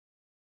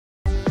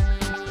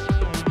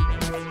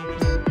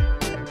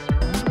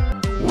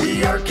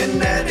are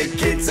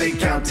Connecticut's 8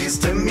 counties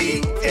to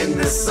meet. In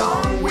this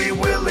song we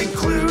will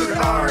include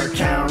our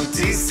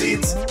county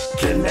seats.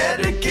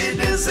 Connecticut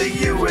is a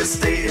U.S.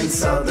 state in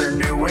southern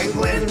New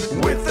England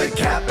with a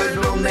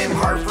capital named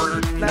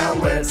Hartford. Now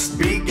let's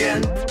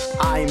begin.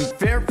 I'm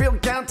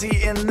Fairfield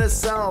County in the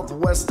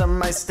southwest of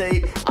my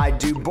state. I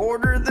do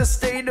border the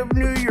state of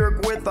New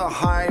York with a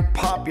high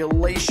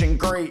population.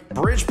 Great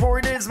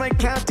Bridgeport is my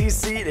county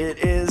seat. It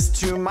is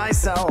to my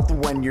south.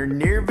 When you're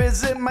near,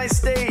 visit my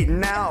state.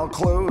 Now I'll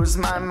close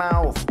my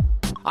mouth.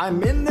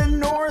 I'm in the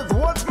north,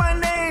 what's my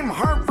name?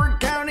 Hartford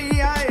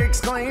County, I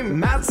exclaim.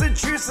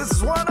 Massachusetts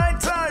is what I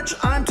touch.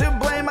 I'm to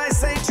blame, I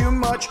say too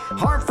much.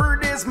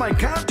 Hartford is my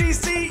county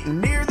seat.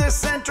 Near the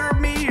center of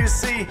me, you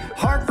see.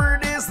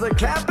 Hartford is the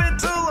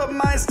capital of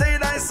my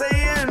state, I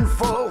say in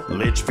full.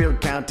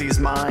 Litchfield County's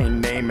my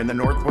name. In the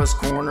northwest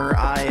corner,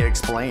 I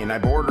explain. I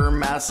border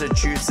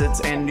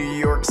Massachusetts and New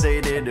York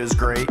State, it is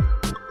great.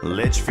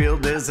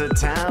 Litchfield is a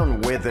town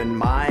within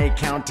my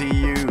county,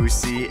 you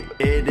see.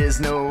 It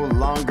is no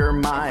longer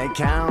my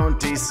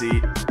county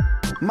seat.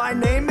 My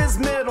name is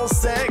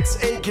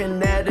Middlesex, a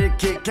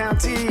Connecticut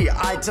county.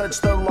 I touch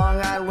the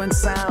Long Island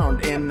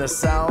Sound. In the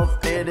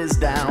south, it is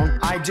down.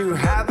 I do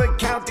have a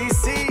county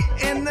seat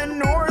in the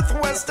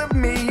northwest of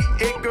me.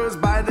 It goes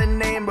by the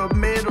name of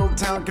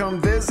Middletown. Come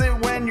visit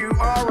when you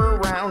are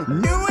around.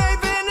 New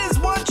Haven is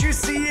what you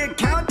see, a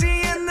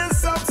county in the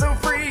south so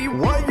free.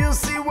 What you'll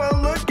see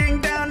while looking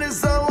down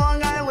is the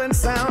Long Island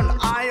Sound.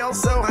 I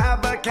also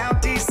have a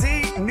county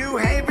seat. New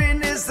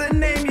Haven is the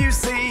name you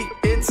see.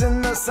 It's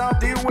in the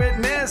south, you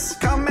witness.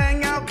 Come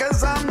hang out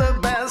cause I'm the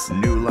best.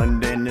 New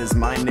London is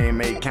my name,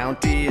 a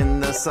county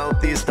in the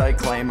southeast I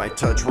claim. I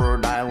touch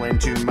Rhode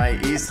Island to my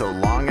east. The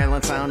Long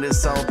Island Sound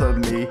is south of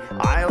me.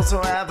 I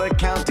also have a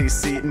county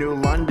seat. New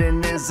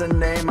London is a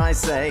name I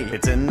say.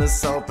 It's in the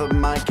south of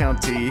my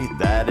county.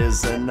 That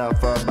is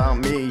enough about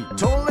me.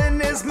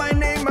 Tolan is my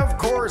name, of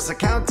course, a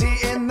county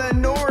in the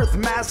north.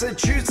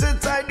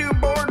 Massachusetts I do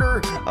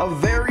border, a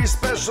very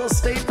special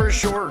state for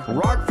sure.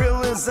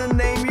 Rockville is the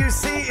name you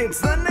see. It's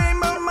the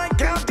name of my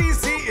county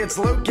seat. It's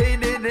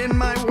located in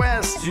my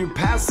west. You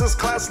pass this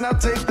class, now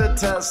take the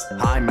test.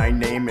 Hi, my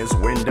name is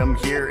Wyndham.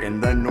 Here in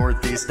the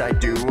northeast I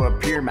do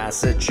appear.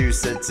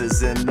 Massachusetts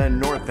is in the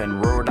north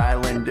and Rhode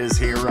Island is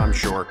here, I'm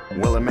sure.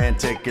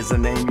 Willimantic is the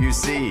name you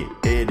see.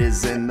 It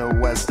is in the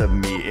west of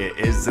me. It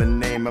is the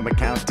name of a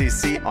county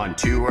seat.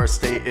 Onto our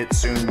state it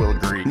soon will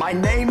greet. My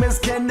name is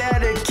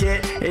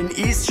Connecticut, an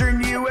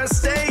eastern U.S.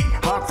 state.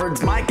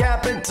 Hartford's my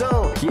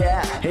capital.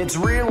 Yeah, it's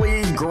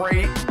really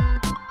great.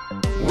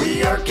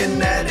 We are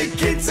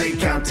Connecticut's 8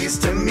 counties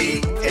to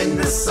meet. In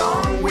this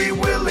song we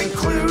will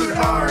include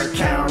our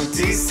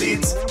county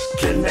seats.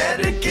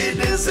 Connecticut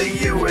is a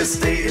U.S.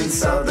 state in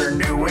southern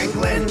New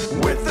England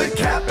with a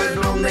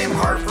capital named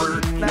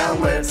Hartford. Now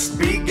let's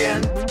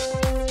begin.